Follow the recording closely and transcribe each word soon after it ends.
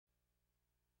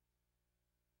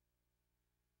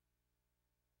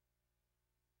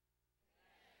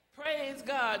Praise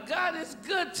God. God is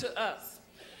good to us.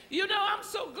 You know, I'm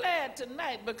so glad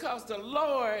tonight because the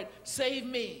Lord saved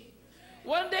me.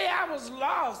 One day I was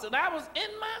lost and I was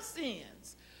in my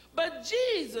sins, but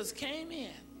Jesus came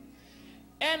in.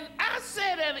 And I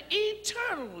said an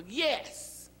eternal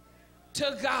yes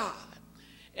to God.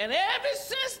 And ever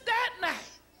since that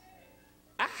night,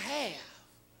 I have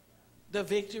the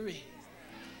victory.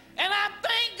 And I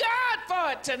thank God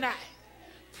for it tonight.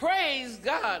 Praise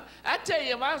God. I tell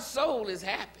you, my soul is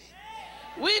happy.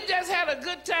 We just had a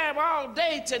good time all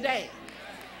day today.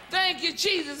 Thank you,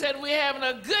 Jesus, that we're having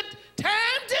a good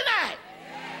time tonight.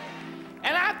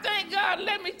 And I thank God.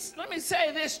 Let me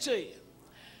say this to you.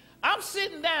 I'm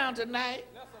sitting down tonight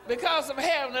because I'm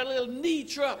having a little knee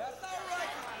trouble.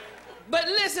 But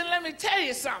listen, let me tell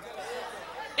you something.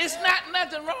 It's not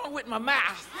nothing wrong with my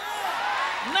mouth.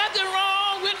 Nothing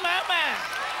wrong with my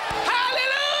mouth.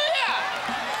 Hallelujah!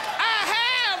 I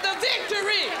have the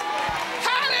victory.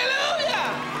 Hallelujah!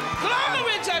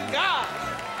 Glory to God.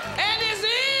 And it's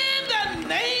in the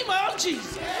name of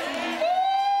Jesus.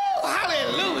 Woo!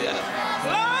 Hallelujah!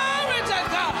 Glory to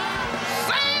God.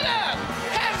 Satan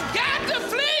has got to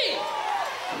flee.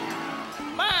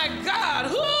 My God,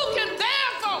 who can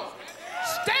therefore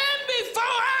stand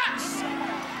before us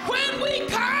when we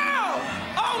call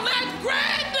on that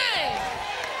great name?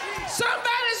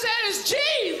 Somebody said it's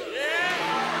Jesus.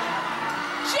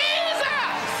 Jesus.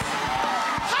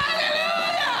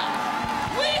 Hallelujah.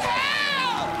 We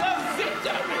have the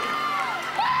victory.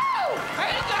 Woo!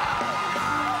 Thank God.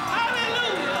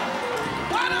 Hallelujah.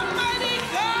 What a mighty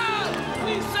God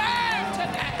we serve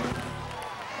tonight.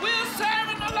 We're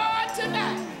serving the Lord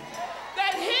tonight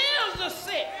that heals the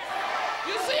sick.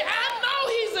 You see, I know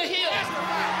he's a healer.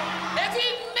 If he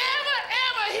never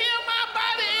ever healed my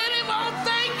body anymore,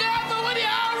 thank God for what he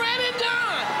already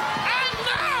done. I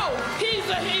know he's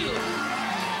a healer.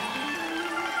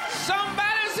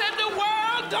 Somebody said the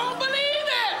world don't believe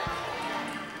it.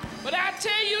 But I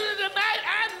tell you tonight,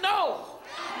 I know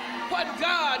what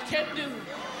God can do.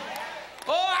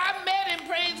 Oh, I met him,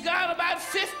 praise God, about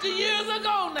 50 years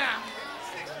ago now.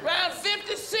 Around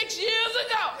 56 years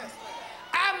ago.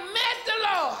 I met the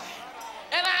Lord,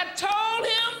 and I told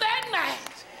him that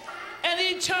night an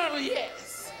eternal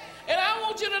yes. And I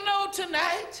want you to know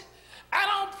tonight, I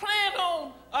don't plan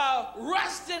on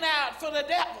rusting out for the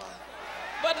devil,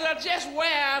 but to just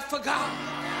wear out for God.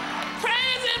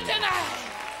 Praise him tonight.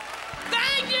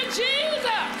 Thank you,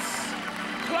 Jesus.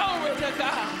 Glory to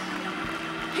God.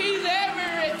 He's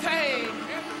everything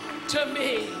to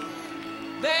me.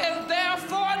 There's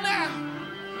therefore now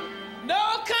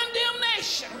no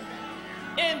condemnation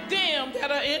in them that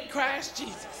are in Christ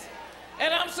Jesus.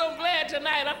 And I'm so glad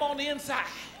tonight I'm on the inside.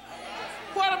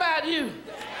 What about you?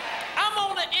 I'm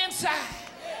on the inside,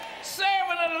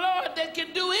 serving the Lord that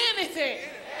can do anything.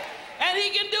 And he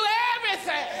can do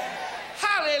everything.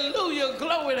 Hallelujah,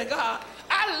 glory to God.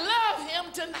 I love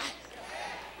him tonight.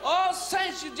 Oh,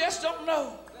 saints, you just don't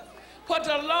know what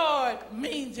the Lord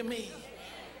means to me.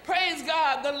 Praise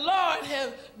God, the Lord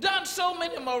has done so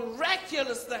many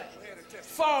miraculous things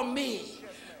for me.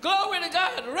 Glory to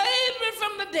God, raised me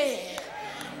from the dead.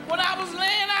 When I was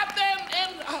laying out there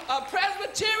in a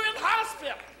Presbyterian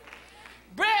hospital,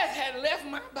 breath had left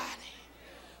my body.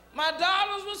 My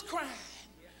daughters was crying.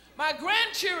 My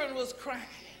grandchildren was crying.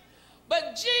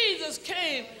 But Jesus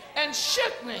came and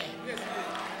shook me.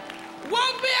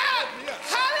 Woke me up.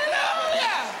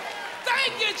 Hallelujah.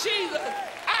 Thank you, Jesus.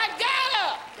 I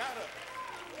got up.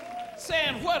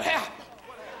 Saying, what happened?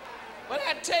 But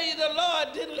I tell you, the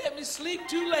Lord didn't let me sleep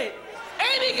too late.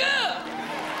 Ain't he good?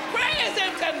 Praise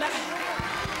him tonight.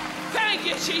 Thank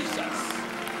you, Jesus.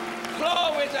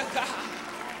 Glory to God.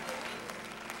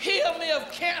 Heal me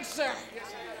of cancer.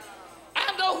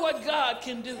 I know what God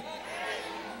can do.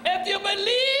 If you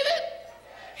believe it,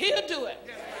 he'll do it.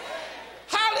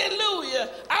 Hallelujah.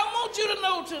 I want you to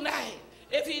know tonight,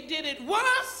 if he did it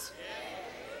once,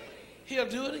 he'll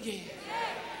do it again.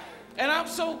 And I'm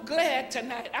so glad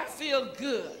tonight. I feel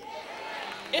good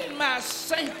in my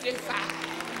sanctified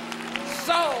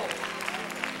soul.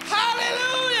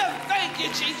 Hallelujah. Thank you,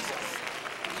 Jesus.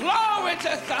 Glory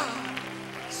to God.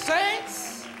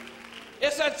 Saints,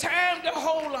 it's a time to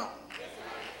hold on.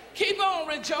 Keep on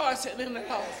rejoicing in the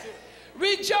Lord.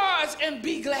 Rejoice and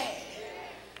be glad.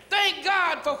 Thank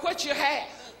God for what you have.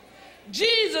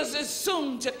 Jesus is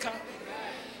soon to come.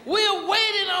 We're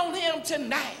waiting on him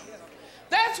tonight.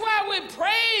 That's why we're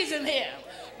praising him.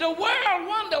 The world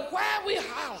wonder why we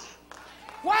holler,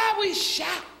 why we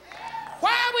shout,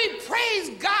 why we praise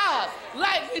God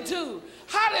like we do.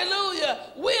 Hallelujah.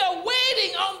 We are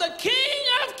waiting on the King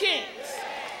of Kings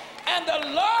and the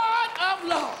Lord of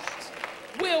Lords.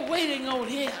 waiting on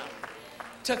him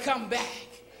to come back.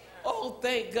 Oh,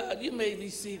 thank God. You may be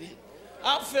seated.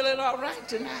 I'm feeling all right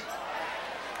tonight.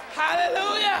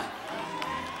 Hallelujah.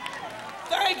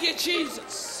 Thank you,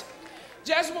 Jesus.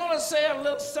 Just want to say a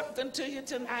little something to you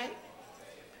tonight.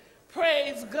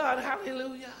 Praise God.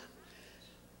 Hallelujah.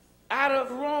 Out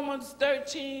of Romans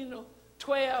 13,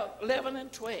 12, 11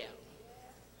 and 12.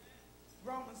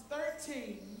 Romans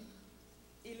 13,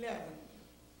 11.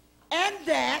 And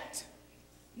that,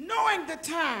 knowing the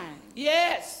time,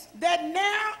 yes, that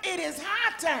now it is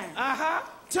high time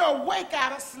to awake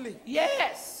out of sleep.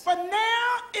 Yes. For now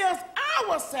is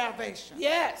our salvation.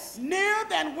 Yes. Nearer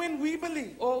than when we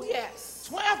believe. Oh, yes.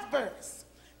 12th verse.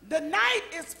 The night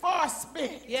is far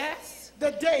spent. Yes.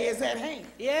 The day is at hand.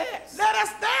 Yes. Let us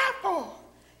therefore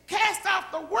cast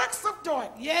off the works of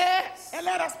darkness. Yes. And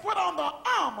let us put on the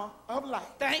armor of light.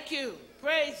 Thank you.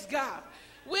 Praise God.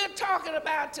 We're talking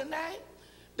about tonight,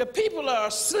 the people are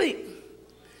asleep,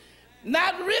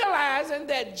 not realizing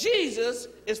that Jesus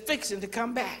is fixing to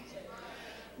come back.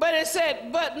 But it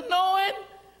said, but knowing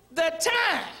the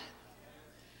time.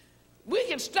 We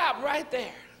can stop right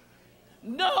there.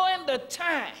 Knowing the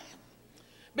time.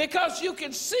 Because you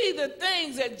can see the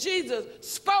things that Jesus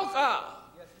spoke of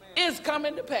is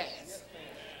coming to pass.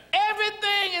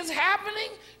 Everything is happening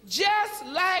just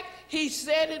like he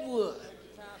said it would.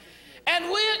 And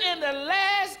we're in the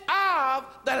last of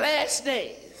the last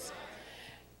days.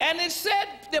 And it said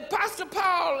the Apostle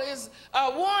Paul is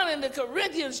one in the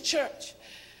Corinthians church,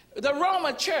 the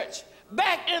Roman church.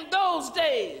 Back in those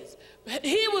days,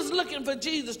 he was looking for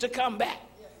Jesus to come back.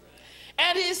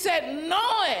 And he said,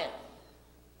 knowing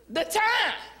the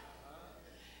time.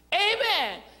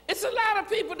 Amen. It's a lot of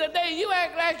people today, you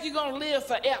act like you're going to live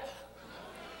forever.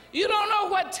 You don't know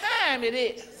what time it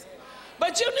is.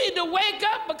 But you need to wake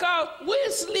up because we're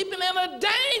sleeping in a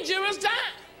dangerous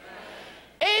time.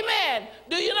 Amen.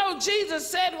 Do you know Jesus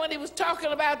said when he was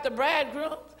talking about the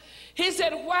bridegroom? He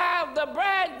said, while the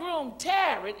bridegroom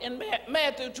tarried in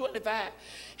Matthew 25,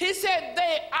 he said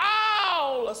they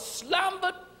all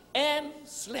slumbered and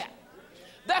slept.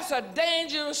 That's a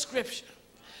dangerous scripture.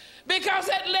 Because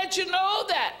that lets you know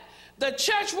that the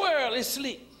church world is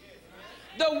asleep.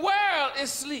 The world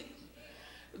is asleep.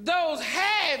 Those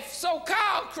half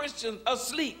so-called Christians are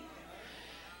asleep.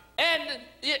 And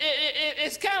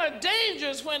it's kind of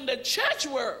dangerous when the church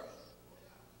world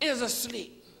is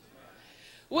asleep.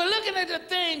 We're looking at the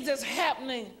things that's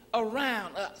happening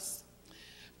around us.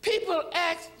 People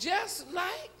act just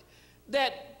like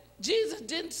that Jesus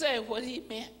didn't say what he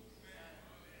meant.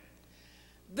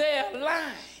 They're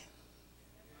lying,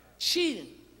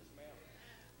 cheating,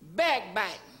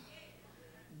 backbiting,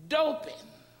 doping,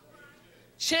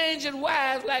 changing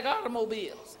wives like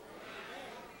automobiles.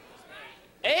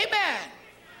 Amen.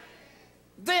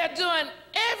 They're doing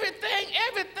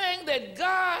everything that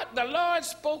God, the Lord,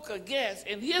 spoke against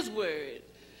in his word.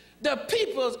 The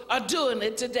peoples are doing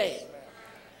it today.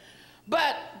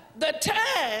 But the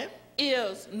time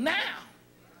is now.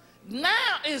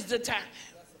 Now is the time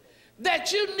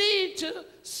that you need to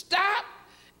stop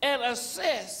and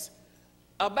assess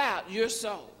about your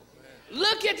soul.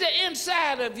 Look at the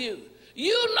inside of you.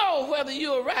 You know whether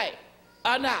you're right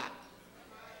or not.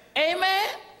 Amen?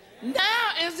 Now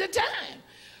is the time.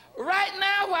 Right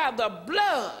now, while the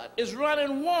blood is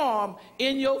running warm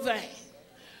in your veins.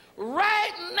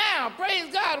 Right now,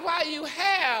 praise God, while you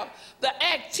have the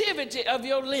activity of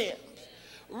your limbs.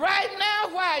 Right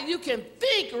now, while you can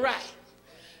think right.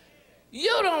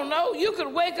 You don't know. You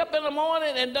could wake up in the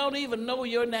morning and don't even know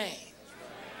your name.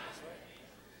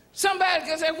 Somebody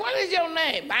can say, what is your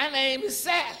name? My name is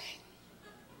Sally.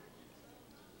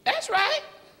 That's right.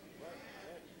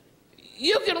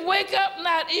 You can wake up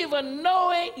not even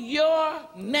knowing your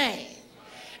name.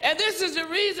 And this is the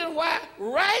reason why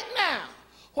right now,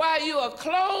 while you are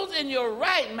clothed in your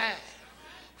right mind,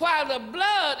 while the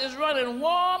blood is running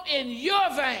warm in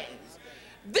your veins,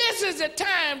 this is the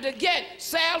time to get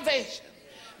salvation.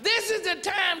 This is the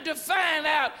time to find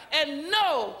out and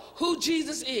know who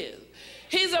Jesus is.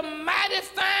 He's a mighty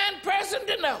fine person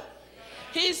to know.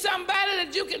 He's somebody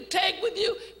that you can take with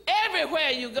you everywhere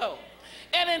you go.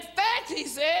 And in fact, he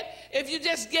said, if you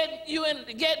just get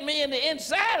me in the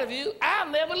inside of you, I'll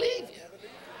never leave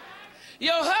you.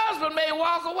 Your husband may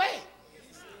walk away.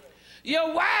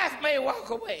 Your wife may walk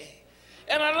away.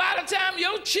 And a lot of times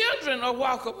your children will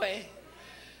walk away.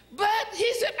 But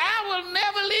he said, I will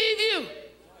never leave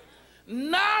you,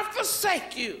 nor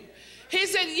forsake you. He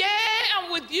said, yeah,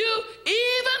 I'm with you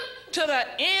even to the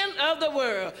end of the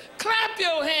world. Clap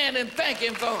your hand and thank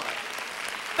him for it.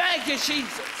 Thank you,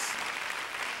 Jesus.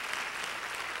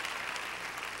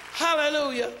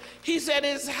 Hallelujah. He said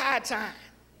it's high time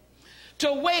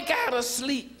to wake out of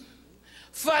sleep.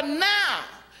 For now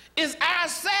is our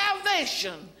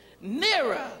salvation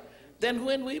nearer than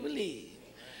when we believe.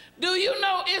 Do you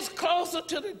know it's closer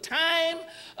to the time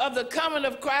of the coming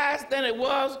of Christ than it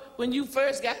was when you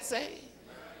first got saved?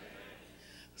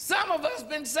 Some of us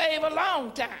been saved a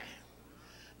long time.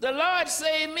 The Lord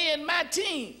saved me in my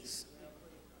teens.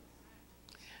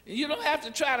 You don't have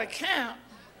to try to count.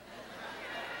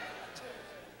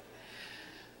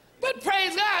 But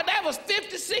praise God, that was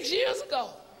 56 years ago.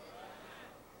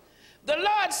 The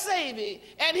Lord saved me,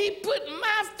 and he put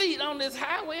my feet on this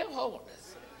highway of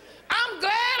holiness. I'm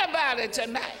glad about it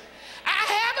tonight. I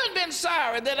haven't been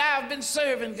sorry that I've been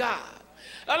serving God.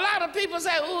 A lot of people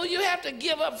say, oh, you have to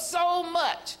give up so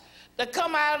much to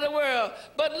come out of the world.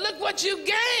 But look what you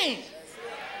gain.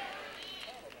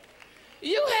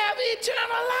 You have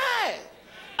eternal life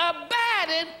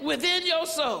abiding within your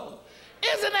soul.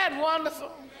 Isn't that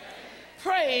wonderful?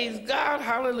 Praise God,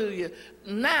 hallelujah.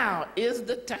 Now is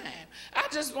the time. I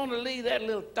just want to leave that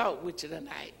little thought with you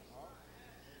tonight.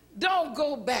 Don't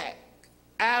go back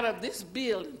out of this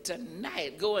building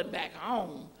tonight, going back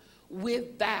home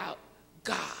without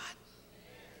God.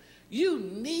 You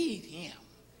need him.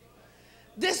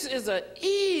 This is an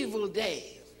evil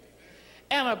day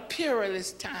and a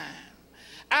perilous time.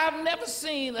 I've never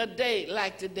seen a day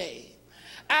like today.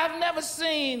 I've never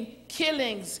seen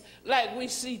killings like we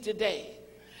see today.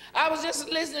 I was just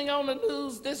listening on the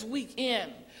news this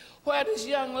weekend where this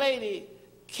young lady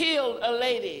killed a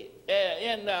lady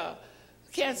in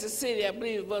Kansas City, I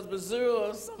believe it was Missouri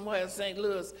or somewhere in St.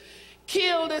 Louis.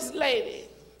 Killed this lady,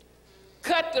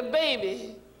 cut the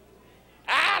baby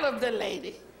out of the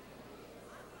lady,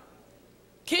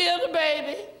 killed the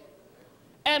baby,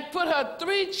 and put her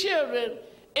 3 children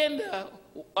in the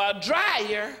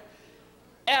dryer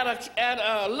at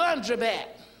a laundromat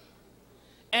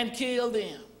and killed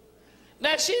them.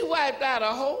 Now she wiped out a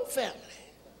whole family.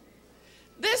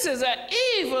 This is an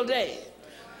evil day.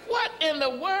 What in the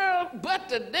world but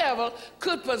the devil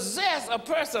could possess a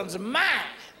person's mind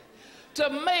to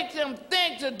make them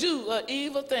think to do an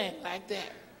evil thing like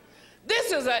that?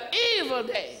 This is an evil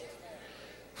day.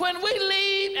 When we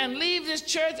leave this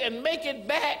church and make it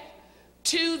back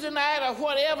Tuesday night or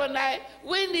whatever night,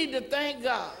 we need to thank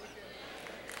God.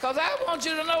 Because I want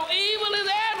you to know evil is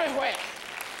everywhere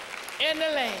in the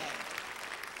land.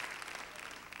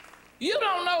 You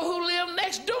don't know who lives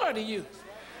next door to you.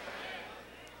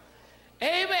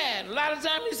 Amen. A lot of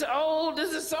times you say, oh,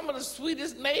 this is some of the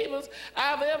sweetest neighbors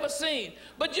I've ever seen.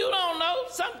 But you don't know,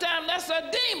 sometimes that's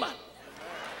a demon.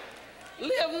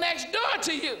 Live next door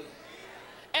to you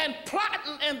and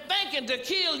plotting and thinking to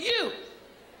kill you.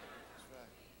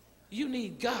 You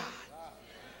need God.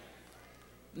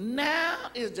 Now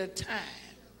is the time,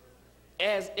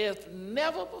 as if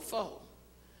never before,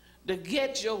 to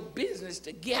get your business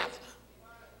together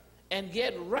and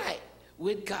get right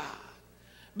with God.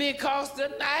 Because the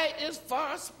night is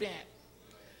far spent.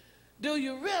 Do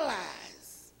you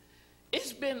realize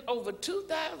it's been over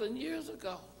 2,000 years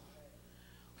ago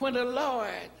when the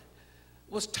Lord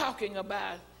was talking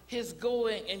about his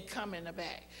going and coming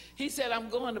back? He said, I'm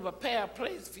going to prepare a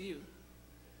place for you.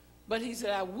 But he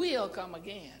said, I will come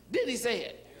again. Did he say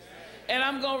it? And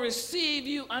I'm going to receive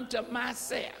you unto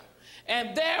myself.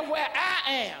 And there where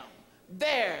I am,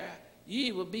 there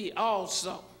ye will be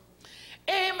also.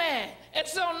 Amen. And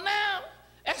so now,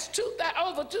 that's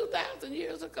over 2,000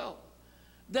 years ago.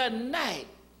 The night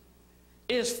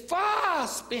is far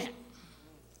spent,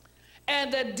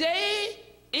 and the day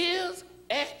is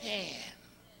at hand.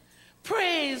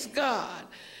 Praise God.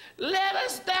 Let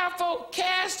us therefore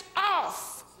cast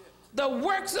off the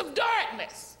works of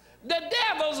darkness, the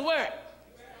devil's work.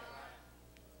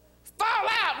 Fall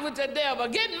out with the devil,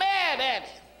 get mad at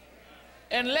him,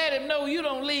 and let him know you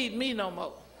don't lead me no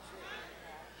more.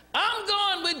 I'm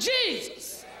going with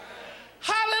Jesus.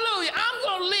 Hallelujah. I'm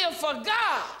going to live for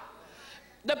God.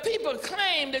 The people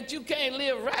claim that you can't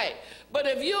live right, but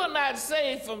if you're not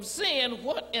saved from sin,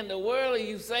 what in the world are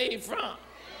you saved from?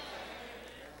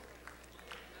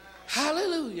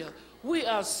 Hallelujah. We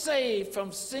are saved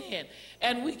from sin,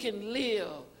 and we can live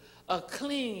a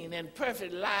clean and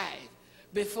perfect life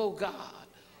before God.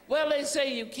 Well, they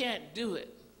say you can't do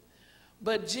it,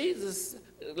 but Jesus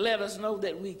let us know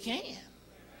that we can.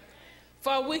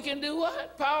 For we can do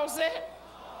what? Paul said,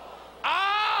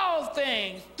 all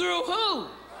things through who?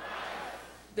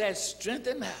 That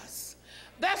strengthen us.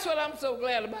 That's what I'm so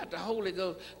glad about the Holy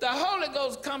Ghost. The Holy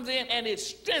Ghost comes in and it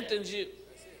strengthens you.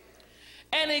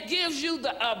 And it gives you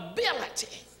the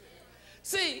ability.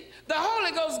 See, the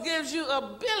Holy Ghost gives you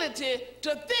ability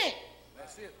to think.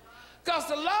 Because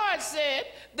the Lord said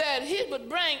that he would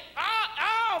bring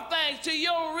all things to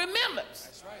your remembrance.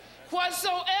 That's right.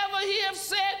 Whatsoever he has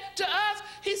said to us,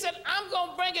 he said, I'm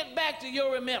going to bring it back to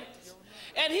your remembrance.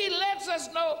 And he lets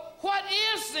us know what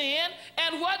is sin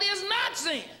and what is not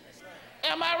sin.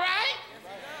 Am I right?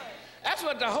 That's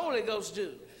what the Holy Ghost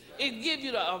do. It gives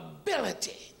you the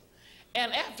ability.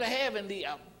 And after having the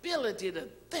ability to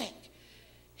think,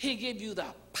 he gives you the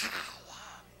power.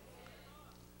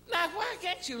 Now, why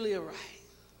can't you live right?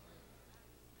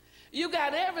 You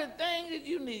got everything that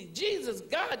you need. Jesus,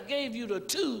 God gave you the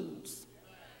tools.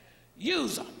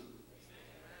 Use them.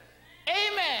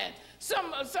 Amen.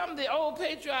 Some of the old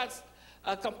patriots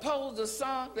composed a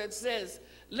song that says,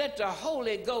 let the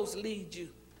Holy Ghost lead you.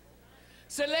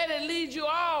 So let it lead you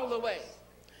all the way.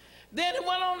 Then it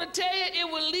went on to tell you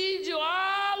it will lead you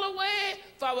all the way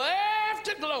from earth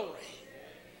to glory.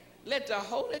 Let the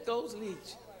Holy Ghost lead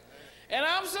you. And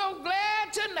I'm so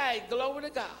glad tonight, glory to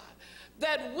God,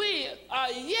 that we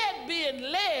are yet being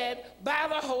led by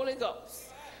the Holy Ghost.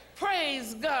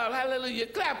 Praise God. Hallelujah.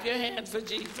 Clap your hands for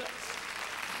Jesus.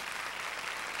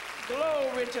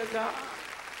 Glory to God.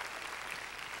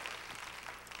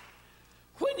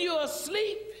 When you're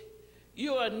asleep,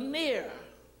 you are near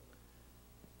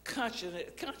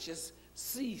conscious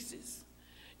ceases.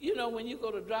 You know, when you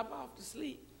go to drop off to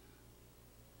sleep,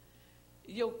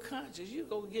 your conscious, you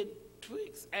go get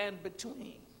twixt and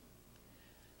between.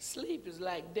 Sleep is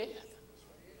like death.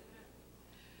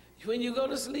 When you go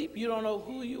to sleep, you don't know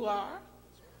who you are.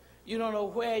 You don't know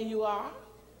where you are.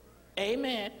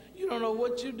 Amen. You don't know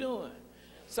what you're doing.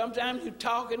 Sometimes you're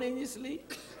talking in your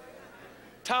sleep,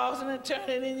 tossing and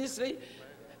turning in your sleep.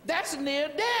 That's near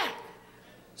death.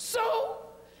 So,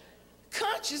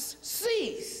 conscious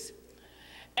cease,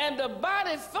 and the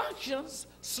body functions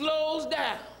slows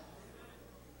down.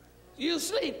 You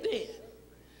sleep then.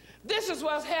 This is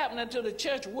what's happening to the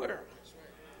church world,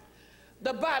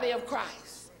 the body of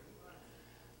Christ.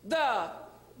 The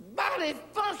body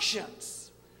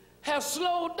functions have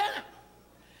slowed down.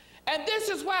 And this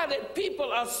is why the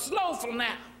people are slowful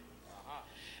now.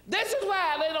 This is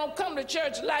why they don't come to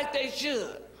church like they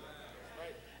should.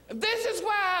 This is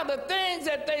why the things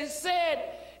that they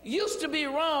said used to be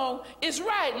wrong is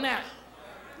right now.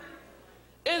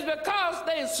 It's because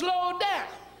they slowed down.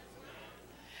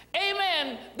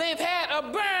 Amen. They've had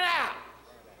a burnout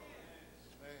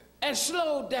and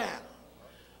slowed down.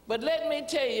 But let me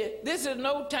tell you, this is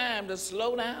no time to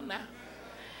slow down now.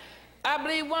 I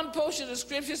believe one portion of the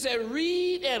scripture said,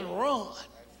 read and run.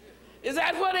 Is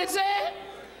that what it said?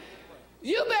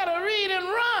 You better read and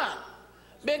run,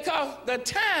 because the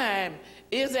time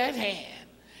is at hand.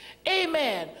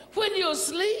 Amen. When you're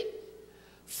asleep,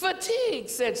 fatigue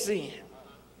sets in.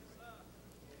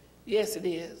 Yes, it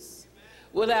is.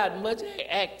 Without much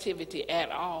activity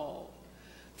at all.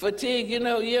 Fatigue, you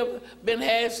know, you ever been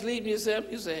half asleep yourself?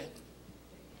 You say,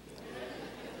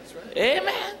 that's right.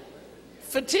 Amen.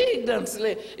 Fatigue doesn't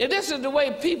sleep. And this is the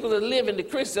way people are living the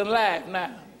Christian life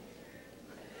now.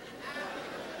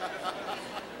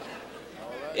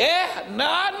 Yeah,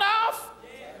 nodding off,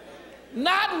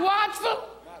 not watchful,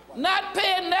 not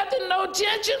paying nothing, no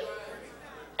attention.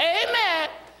 Amen.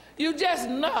 You just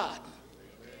nod.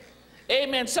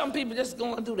 Amen. Some people just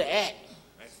going through the act.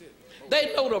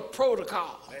 They know the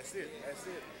protocol. That's it. That's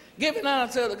it. Giving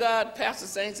honor to the God, pastors,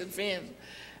 saints, and friends.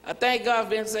 I thank God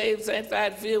for being saved,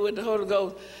 sanctified, filled with the Holy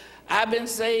Ghost. I've been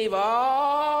saved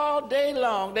all day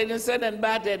long. They didn't say nothing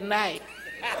about that night.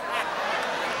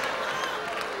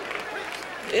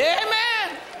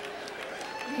 Amen.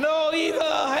 No evil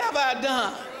have I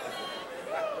done.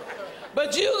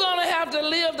 But you're going to have to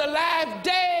live the life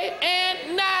day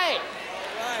and night.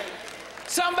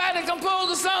 Somebody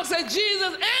composed a song, said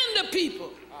Jesus and the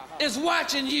people is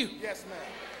watching you. Yes, ma'am.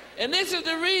 And this is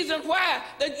the reason why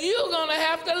that you're going to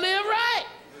have to live right.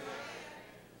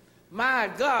 My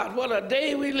God, what a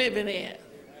day we're living in.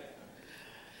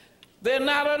 They're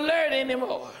not alert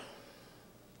anymore.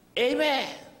 Amen.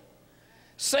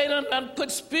 Satan done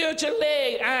put spiritual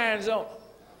leg irons on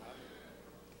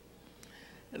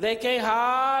them. They can't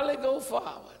hardly go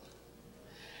forward.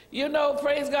 You know,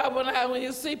 praise God, when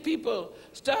you see people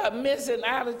start missing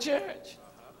out of church,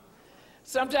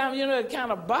 sometimes, you know, it kind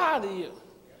of bother you,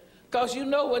 because you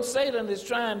know what Satan is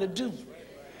trying to do.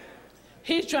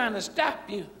 He's trying to stop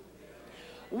you.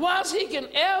 Once he can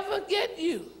ever get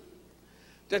you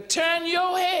to turn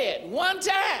your head one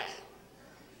time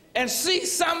and see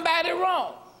somebody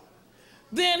wrong,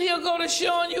 then he'll go to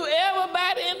showing you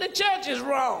everybody in the church is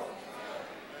wrong.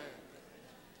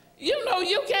 You know,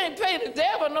 you can't pay the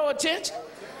devil no attention.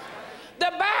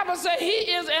 The Bible says he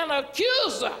is an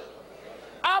accuser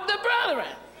of the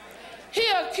brethren. He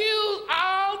accused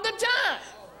all the time.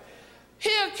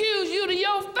 He accused you to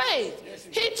your faith.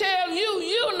 He tells you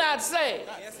you're not saved.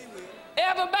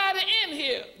 Everybody in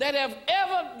here that have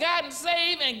ever gotten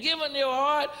saved and given your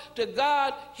heart to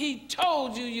God, he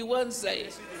told you you wasn't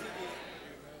saved.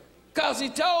 Because he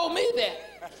told me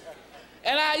that.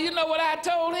 And you know what I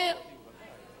told him?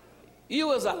 You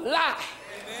was a lie.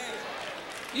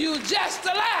 You just a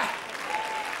lie.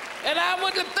 And I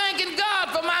went to thanking God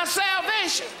for my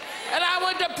salvation. And I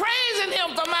went to praising him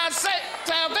for my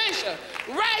salvation.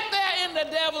 Right there in the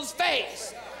devil's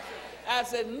face. I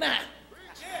said, nah.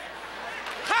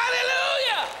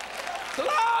 Hallelujah.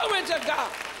 Glory to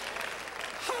God.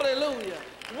 Hallelujah.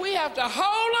 We have to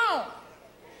hold on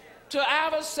to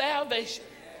our salvation.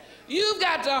 You've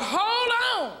got to hold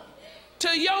on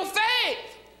to your faith.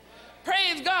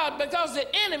 Praise God, because the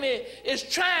enemy is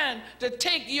trying to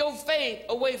take your faith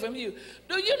away from you.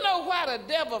 Do you know why the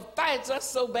devil fights us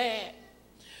so bad?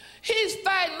 He's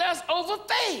fighting us over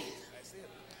faith.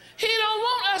 He don't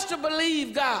want us to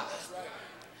believe God.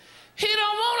 He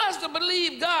don't want us to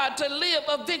believe God to live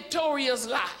a victorious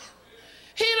life.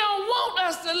 He don't want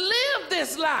us to live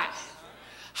this life.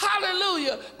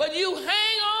 Hallelujah. But you hang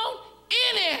on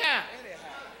anyhow.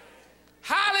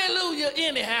 Hallelujah,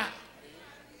 anyhow.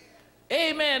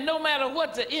 Amen. No matter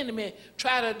what the enemy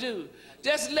try to do,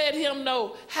 just let him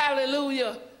know,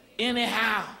 hallelujah,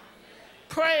 anyhow.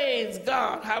 Praise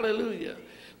God. Hallelujah.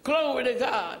 Glory to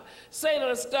God. Satan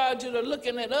will start you to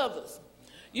looking at others.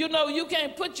 You know, you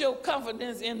can't put your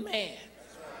confidence in man.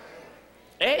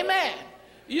 Amen.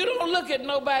 You don't look at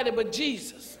nobody but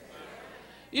Jesus.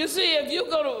 You see, if you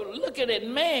go to looking at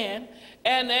man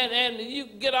and you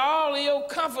get all of your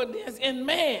confidence in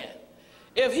man,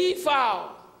 if he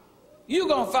fall, you're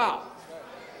going to fall.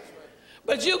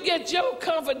 But you get your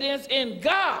confidence in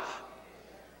God.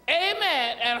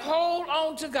 Amen. And hold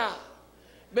on to God.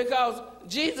 Because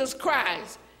Jesus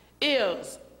Christ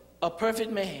is a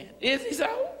perfect man. Is he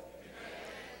so?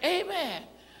 Amen.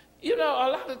 You know, a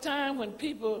lot of times when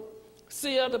people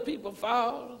see other people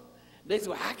fall, they say,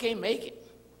 well, I can't make it.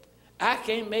 I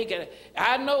can't make it.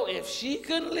 I know if she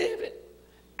couldn't live it,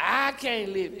 I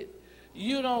can't live it.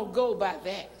 You don't go by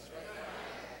that.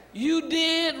 You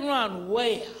did run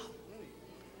well,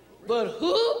 but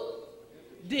who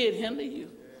did hinder you?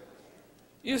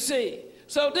 You see,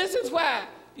 so this is why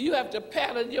you have to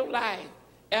pattern your life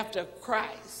after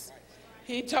Christ.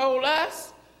 He told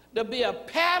us to be a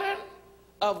pattern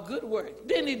of good work.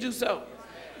 Didn't he do so?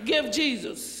 Give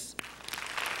Jesus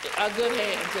a good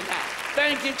hand tonight.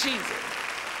 Thank you, Jesus.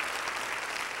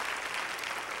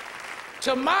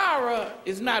 Tomorrow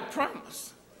is not promised.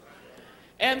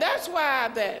 And that's why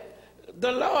that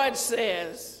the Lord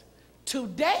says,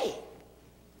 today,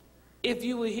 if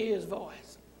you will hear his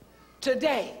voice,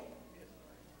 today,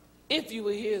 if you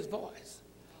will hear his voice,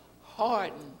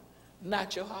 harden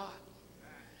not your heart.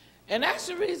 And that's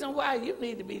the reason why you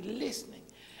need to be listening.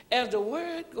 As the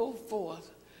word goes forth,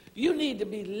 you need to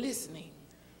be listening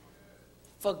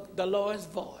for the Lord's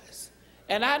voice.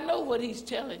 And I know what he's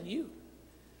telling you.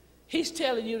 He's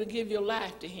telling you to give your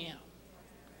life to him.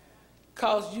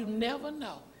 Because you never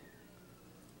know.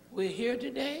 We're here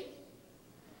today.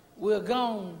 We're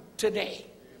gone today.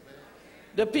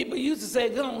 The people used to say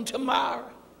gone tomorrow.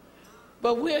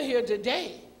 But we're here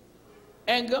today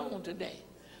and gone today.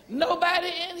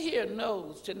 Nobody in here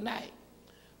knows tonight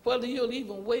whether you'll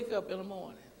even wake up in the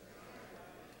morning.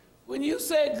 When you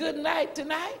say good night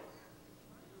tonight,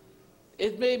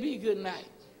 it may be good night.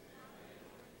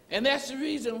 And that's the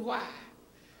reason why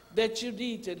that you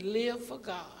need to live for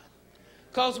God.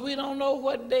 Because we don't know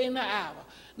what day and the hour.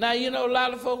 Now, you know, a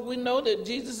lot of folks, we know that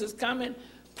Jesus is coming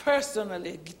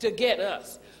personally to get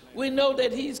us. We know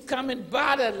that he's coming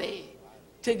bodily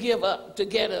to get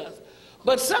us.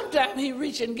 But sometimes he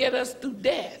reach and get us through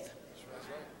death.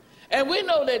 And we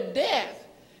know that death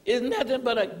is nothing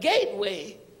but a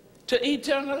gateway to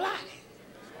eternal life.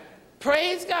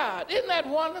 Praise God. Isn't that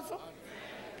wonderful?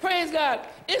 Praise God.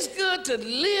 It's good to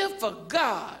live for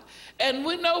God. And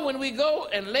we know when we go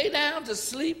and lay down to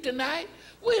sleep tonight,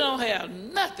 we don't have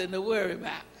nothing to worry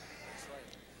about.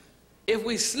 If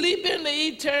we sleep into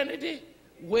eternity,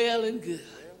 well and good.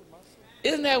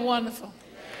 Isn't that wonderful?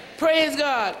 Praise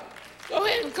God. Go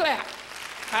ahead and clap.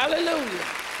 Hallelujah.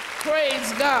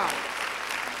 Praise God.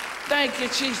 Thank you,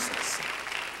 Jesus.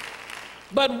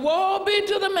 But woe be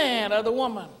to the man or the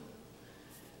woman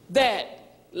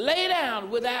that lay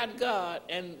down without God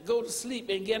and go to sleep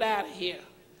and get out of here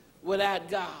without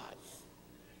God.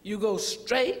 You go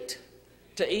straight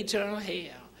to eternal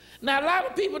hell. Now, a lot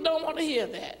of people don't want to hear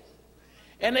that.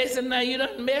 And they say, now you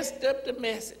done messed up the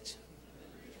message.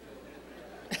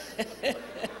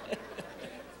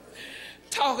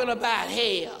 Talking about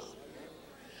hell.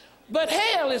 But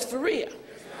hell is for real.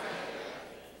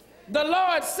 The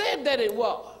Lord said that it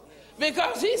was.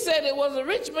 Because he said it was a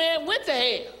rich man went to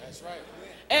hell. That's right.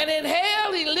 And in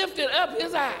hell he lifted up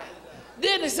his eyes.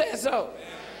 Didn't he say so?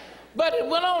 But it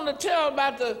went on to tell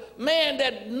about the man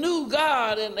that knew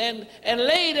God and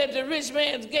laid at the rich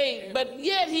man's gate, but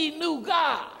yet he knew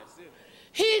God.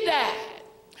 He died.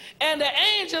 And the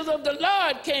angels of the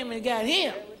Lord came and got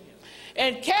him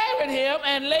and carried him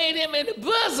and laid him in the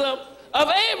bosom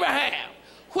of Abraham,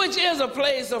 which is a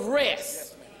place of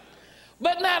rest.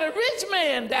 But now the rich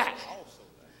man died.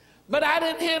 But I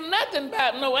didn't hear nothing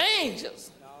about no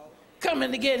angels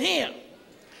coming to get him.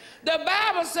 The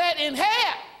Bible said in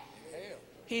hell,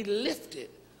 he lifted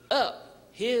up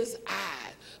his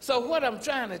eyes. So what I'm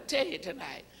trying to tell you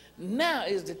tonight, now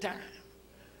is the time.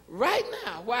 Right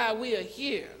now, while we are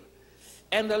here,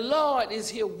 and the Lord is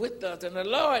here with us, and the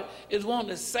Lord is wanting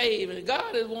to save, and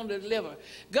God is wanting to deliver.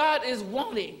 God is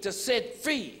wanting to set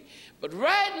free. But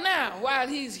right now, while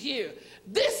he's here,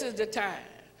 this is the time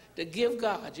to give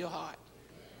God your heart,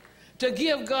 to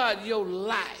give God your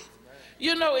life.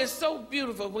 You know, it's so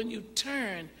beautiful when you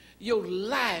turn your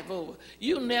life over.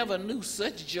 You never knew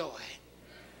such joy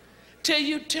till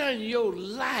you turn your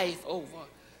life over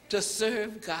to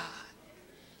serve God.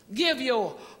 Give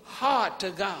your heart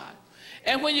to God.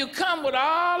 And when you come with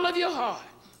all of your heart,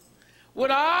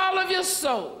 with all of your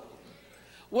soul,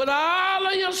 with all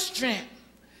of your strength,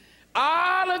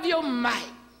 all of your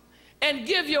might, and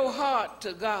give your heart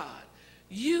to God,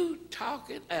 you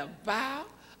talking about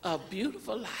a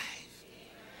beautiful life.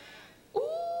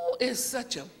 Ooh, it's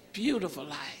such a beautiful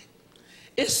life.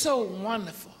 It's so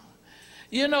wonderful.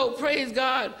 You know, praise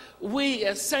God, we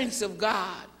as saints of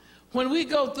God, when we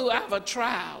go through our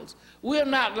trials, we're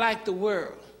not like the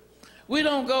world. We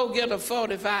don't go get a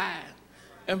 45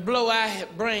 and blow our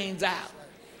brains out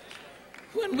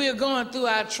when we're going through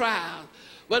our trials.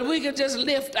 But we can just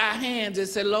lift our hands and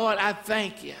say, Lord, I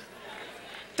thank you.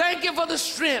 Thank you for the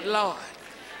strength, Lord.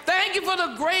 Thank you for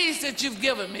the grace that you've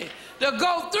given me to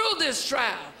go through this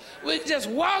trial. We can just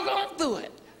walk on through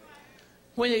it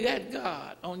when you got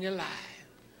God on your life.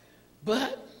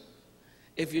 But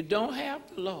if you don't have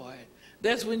the Lord,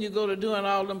 that's when you go to doing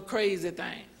all them crazy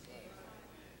things.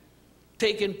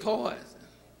 Taking poison,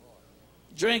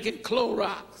 drinking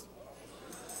Clorox.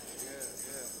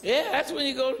 Yeah, that's when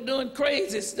you go to doing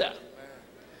crazy stuff.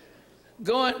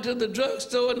 Going to the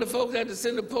drugstore and the folks have to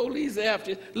send the police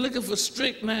after you, looking for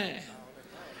strychnine.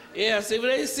 Yeah, see, when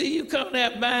they see you coming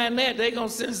out buying that, they're going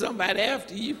to send somebody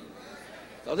after you.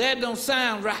 Because that don't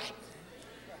sound right.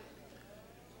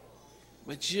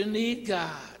 But you need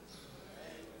God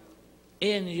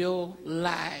in your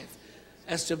life.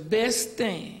 That's the best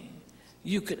thing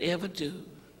you could ever do.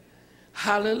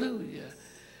 Hallelujah.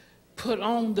 Put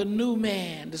on the new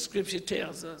man, the scripture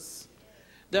tells us.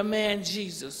 The man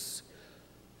Jesus.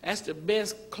 That's the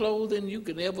best clothing you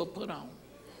can ever put on.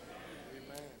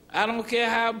 I don't care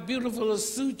how beautiful a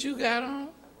suit you got on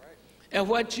and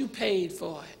what you paid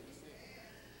for it.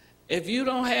 If you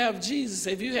don't have Jesus,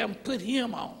 if you haven't put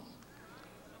him on,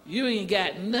 you ain't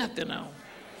got nothing on.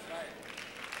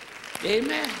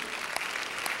 Amen.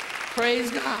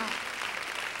 Praise God.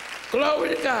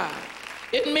 Glory to God.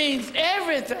 It means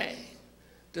everything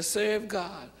to serve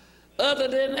God. Other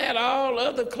than that, all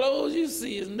other clothes you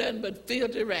see is nothing but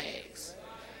filthy rags.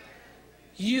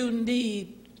 You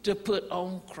need to put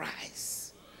on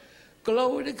Christ.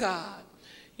 Glory to God.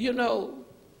 You know,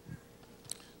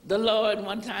 the Lord,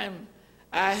 one time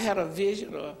I had a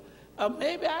vision, or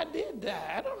maybe I did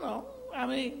die. I don't know. I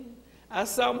mean, I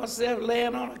saw myself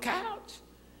laying on a couch,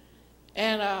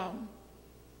 and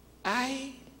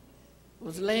I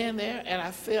was laying there, and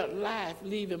I felt life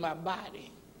leaving my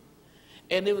body.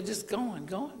 And it was just going.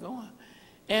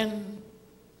 And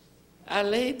I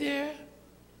laid there,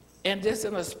 and just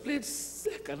in a split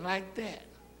second like that,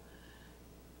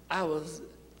 I was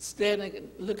standing,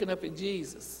 looking up at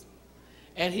Jesus,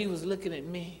 and he was looking at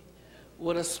me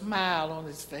with a smile on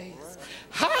his face.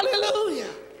 Hallelujah!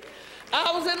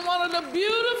 I was in one of the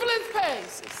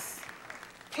beautifulest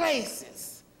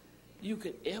places you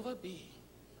could ever be.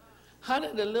 Honey,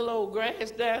 the little old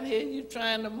grass down here you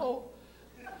trying to mow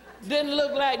didn't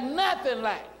look like nothing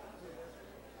like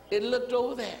it looked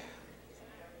over there.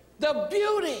 The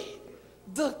beauty,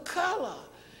 the color.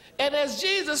 And as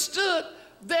Jesus stood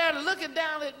there looking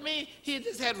down at me, he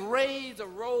just had rays, a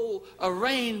row of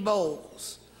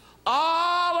rainbows.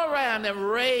 All around them,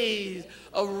 rays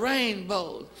of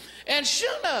rainbows. And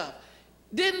sure enough,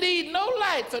 didn't need no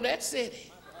light for that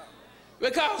city,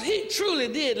 because he truly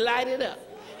did light it up.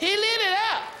 He lit it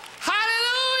up.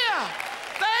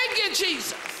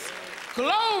 Jesus.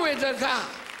 Glory to God.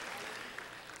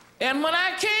 And when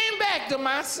I came back to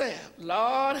myself,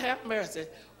 Lord have mercy.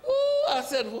 Ooh, I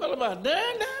said, what am I doing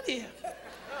down here?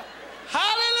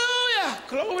 Hallelujah.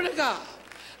 Glory to God.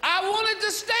 I wanted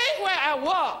to stay where I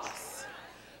was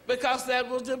because that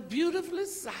was the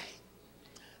beautifulest sight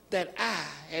that I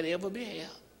had ever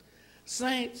beheld.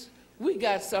 Saints, we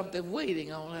got something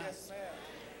waiting on us.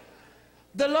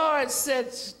 The Lord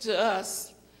said to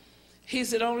us, he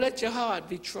said, don't let your heart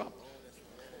be troubled.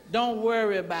 Don't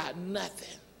worry about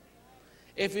nothing.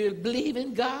 If you believe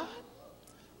in God,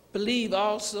 believe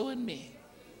also in me.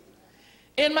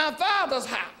 In my Father's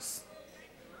house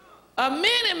are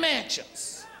many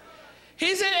mansions.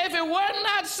 He said, if it were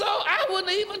not so, I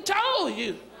wouldn't even told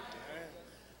you.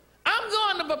 I'm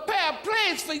going to prepare a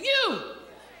place for you.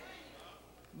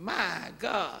 My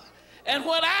God. And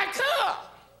when I come,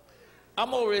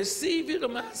 I'm going to receive you to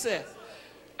myself.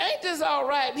 Ain't this all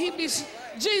right?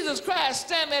 Jesus Christ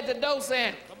standing at the door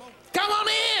saying, come on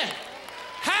in.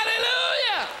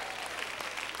 Hallelujah.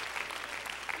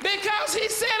 Because he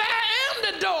said, I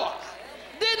am the door.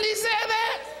 Didn't he say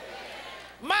that?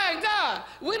 My God,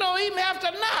 we don't even have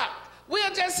to knock.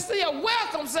 We'll just see a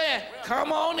welcome saying,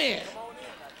 come on in.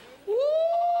 Woo,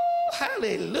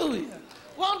 hallelujah.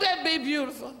 Won't that be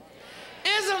beautiful?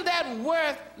 Isn't that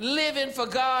worth living for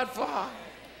God for?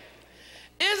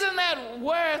 Isn't that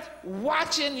worth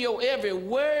watching your every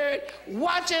word,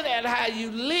 watching at how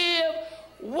you live,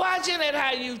 watching at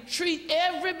how you treat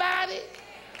everybody?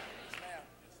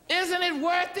 Isn't it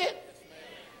worth it?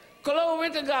 Glory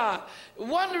to God.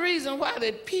 One reason why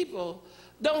that people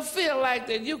don't feel like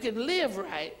that you can live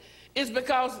right is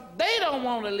because they don't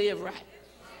want to live right.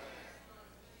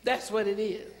 That's what it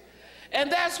is.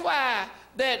 And that's why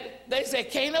that they say,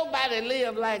 can't nobody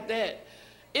live like that.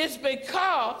 It's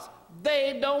because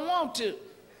they don't want to.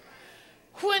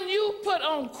 When you put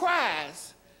on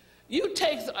Christ, you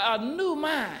take a new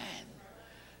mind.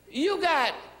 You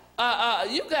got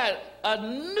a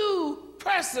new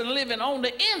person living on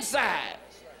the inside.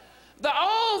 The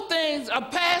old things are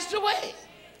passed away.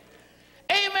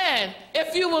 Amen.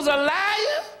 If you was a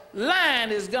liar,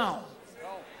 lying is gone.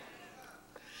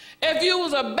 If you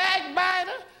was a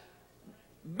backbiter,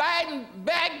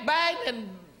 backbiting and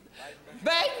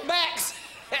biting backs,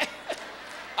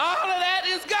 all of that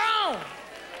is gone.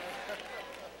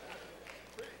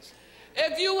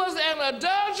 If you was an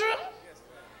adulterer,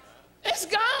 it's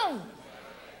gone.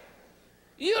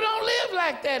 You don't live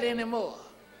like that anymore.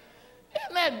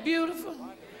 Isn't that beautiful?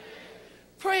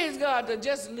 Praise God to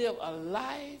just live a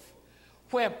life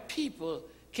where people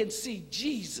can see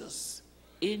Jesus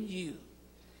in you.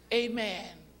 Amen.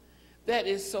 That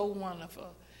is so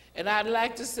wonderful. And I'd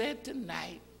like to say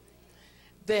tonight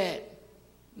that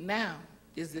now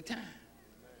is the time.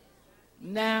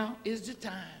 Now is the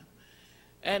time.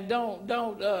 And don't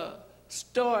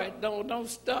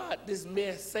start this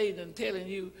mess, Satan telling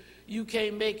you you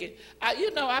can't make it.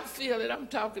 I feel that I'm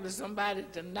talking to somebody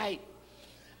tonight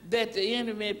that the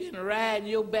enemy been riding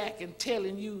your back and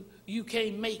telling you you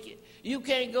can't make it. You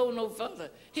can't go no further.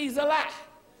 He's a lie.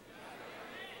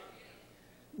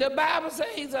 The Bible says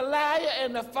he's a liar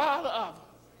and the father of them.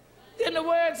 Didn't the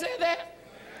word say that?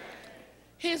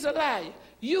 He's a liar.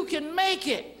 You can make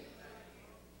it.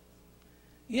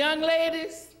 Young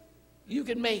ladies, you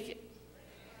can make it.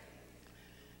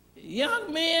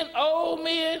 Young men, old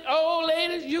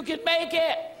ladies, you can make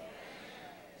it.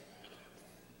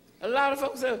 A lot of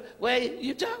folks say, well,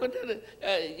 you talking to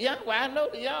the young one. I know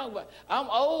the young one. I'm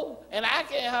old and I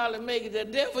can't hardly make it. The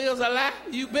devil is a lie.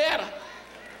 You better.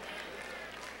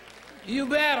 You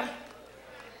better.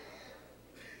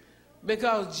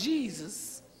 Because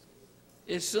Jesus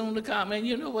is soon to come. And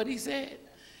you know what he said?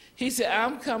 He said,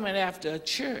 I'm coming after a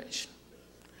church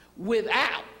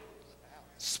without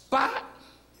spot,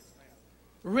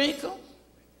 wrinkle,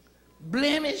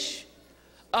 blemish,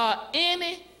 or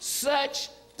any such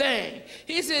thing.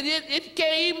 He said it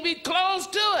can't even be close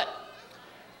to it.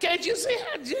 Can't you see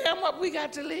how jammed up we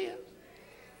got to live?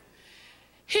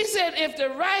 He said if the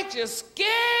righteous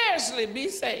scarcely be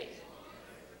saved,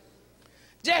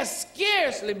 just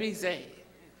scarcely be saved,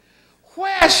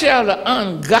 where shall the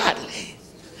ungodly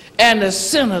and the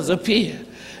sinners appear?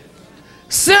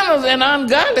 Sinners and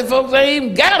ungodly folks ain't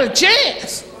even got a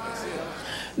chance.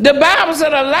 The Bible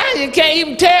said a liar can't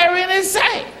even tarry in his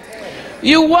sight.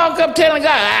 You walk up telling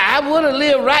God, I would have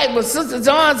lived right, but Sister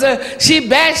John said she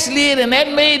backslid and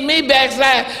that made me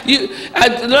backslide.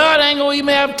 The Lord ain't going to even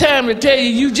have time to tell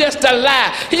you just a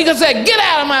lie. He going to say, get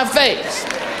out of my face.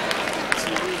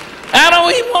 I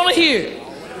don't even want to hear it.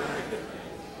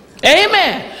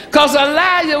 Amen. Because a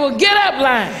liar will get up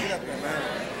lying.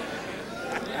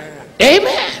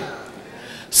 Amen.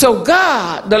 So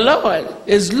God, the Lord,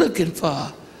 is looking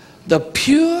for the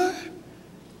pure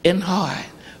in heart.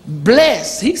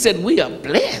 Blessed. He said we are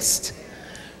blessed.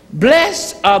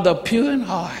 Blessed are the pure in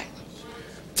heart,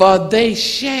 for they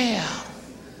shall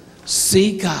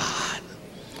see God.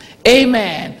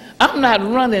 Amen. I'm not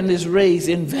running this race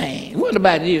in vain. What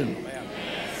about you?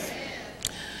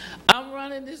 I'm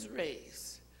running this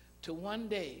race to one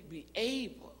day be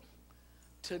able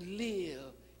to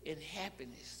live in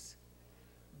happiness,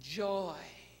 joy,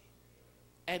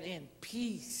 and in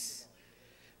peace.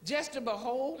 Just to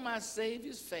behold my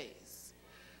Savior's face.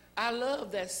 I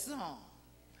love that song.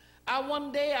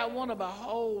 One day I want to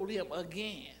behold him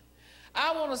again.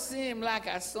 I want to see him like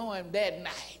I saw him that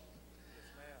night.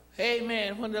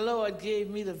 Amen. When the Lord gave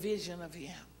me the vision of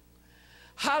him.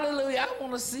 Hallelujah. I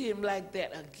want to see him like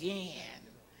that again.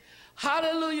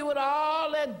 Hallelujah. With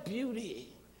all that beauty.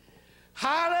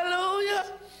 Hallelujah.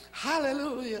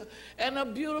 Hallelujah. And the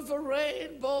beautiful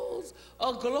rainbows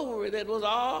of glory that was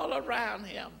all around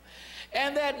him.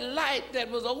 And that light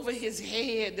that was over his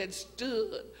head, that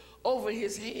stood over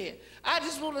his head. I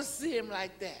just want to see him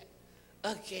like that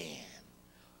again.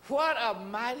 What a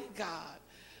mighty God.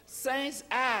 Saints,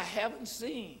 eye haven't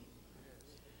seen,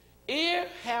 ear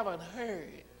haven't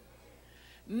heard,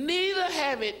 neither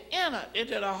have it entered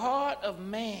into the heart of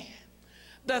man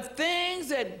the things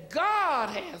that God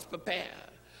has prepared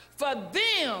for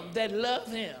them that love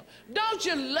him. Don't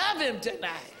you love him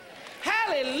tonight?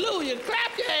 Hallelujah.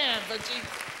 Clap your hands for Jesus.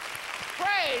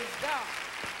 Praise God.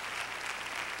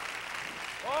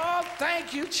 Oh,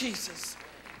 thank you, Jesus.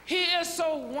 He is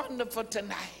so wonderful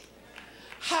tonight.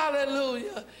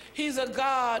 Hallelujah. He's a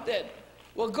God that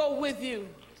will go with you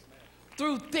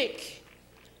through thick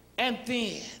and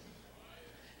thin.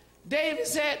 David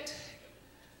said,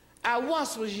 I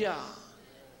once was young.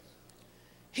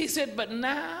 He said, but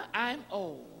now I'm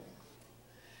old.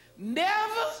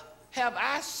 Never have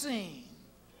I seen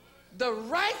the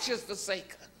righteous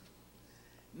forsaken,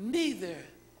 neither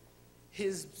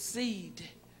his seed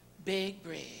beg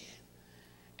bread.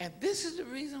 And this is the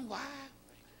reason why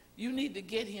you need to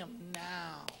get him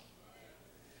now.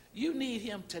 You need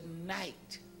him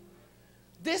tonight.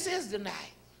 This is the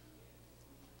night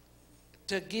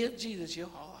to give Jesus your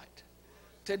heart.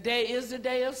 Today is the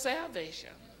day of salvation.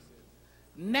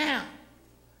 Now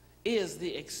is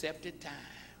the accepted time.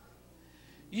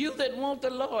 You that want the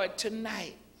Lord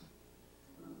tonight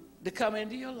to come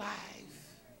into your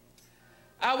life,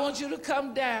 I want you to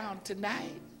come down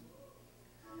tonight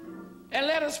and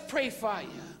let us pray for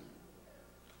you.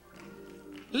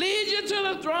 Lead you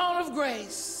to the throne of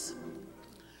grace,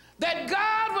 that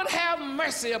God would have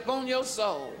mercy upon your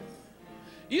soul.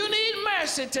 You need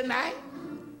mercy tonight.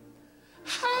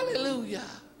 Hallelujah.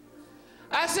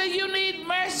 I say you need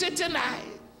mercy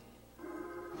tonight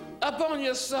upon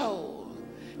your soul.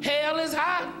 Hell is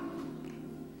hot.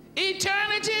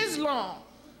 Eternity is long.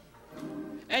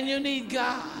 And you need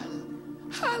God.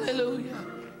 Hallelujah.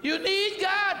 You need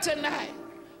God tonight.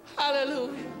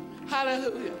 Hallelujah.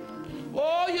 Hallelujah.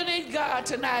 Oh, you need God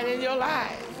tonight in your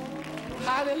life.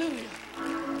 Hallelujah.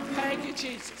 Thank you,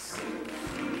 Jesus.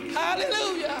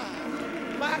 Hallelujah.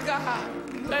 My God.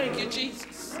 Thank you,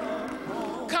 Jesus.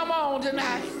 Come on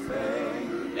tonight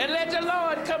and let the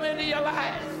Lord come into your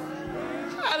life.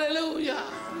 Hallelujah.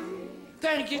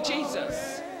 Thank you,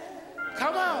 Jesus.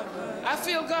 Come on. I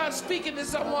feel God speaking to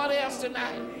someone else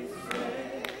tonight.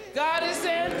 God is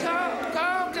saying,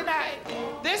 come tonight.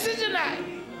 This is the night.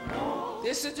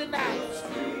 This is the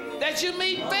night that you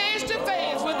meet face to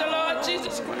face with the Lord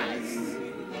Jesus Christ.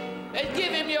 And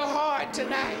give him your heart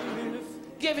tonight.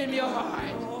 Give him your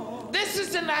heart. This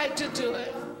is the night to do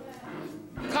it.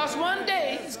 Because one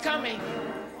day he's coming.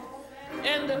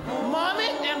 In the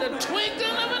moment, in the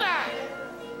twinkling of an eye,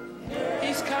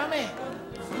 he's coming.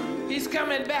 He's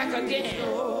coming back again.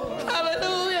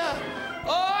 Hallelujah.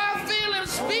 Oh, I feel him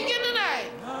speaking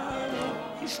tonight.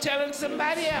 He's telling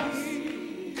somebody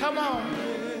else. Come on.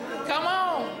 Come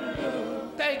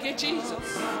on. Thank you,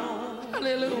 Jesus.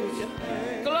 Hallelujah.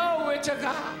 Glory to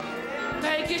God.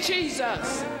 Thank you,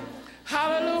 Jesus.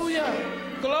 Hallelujah.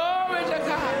 Glory to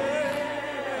God.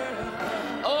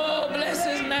 Oh, bless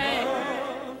his name.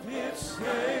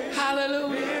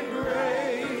 Hallelujah.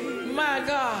 My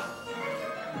God.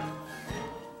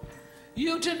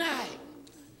 You tonight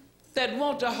that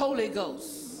want the Holy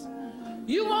Ghost.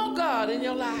 You want God in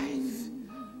your life.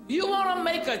 You want to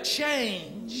make a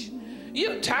change.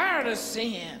 You're tired of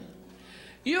sin.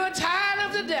 You're tired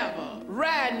of the devil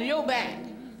riding your back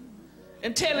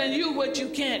and telling you what you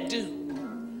can't do.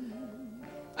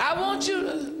 I want you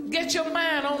to get your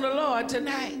mind on the Lord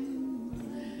tonight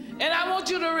And I want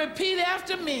you to repeat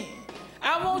after me.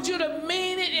 I want you to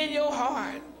mean it in your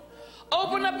heart.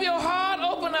 Open up your heart,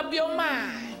 open up your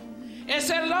mind, and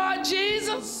say, Lord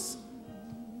Jesus,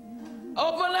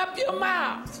 open up your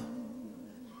mouth.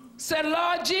 Say,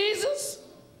 Lord Jesus,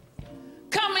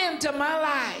 come into my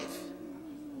life.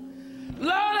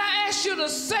 Lord, I ask you to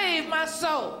save my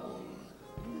soul.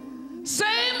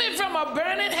 Save me from a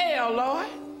burning hell, Lord.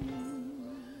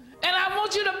 And I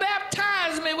want you to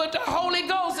baptize me with the Holy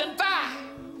Ghost and fire.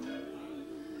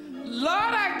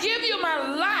 Lord, I give you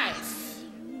my life.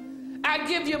 I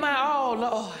give you my all,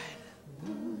 Lord.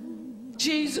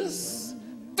 Jesus,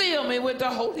 fill me with the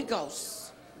Holy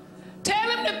Ghost. Tell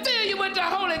him to fill you with the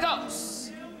Holy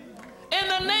Ghost. In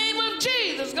the name of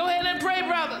Jesus, go ahead and pray,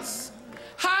 brothers.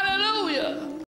 Hallelujah.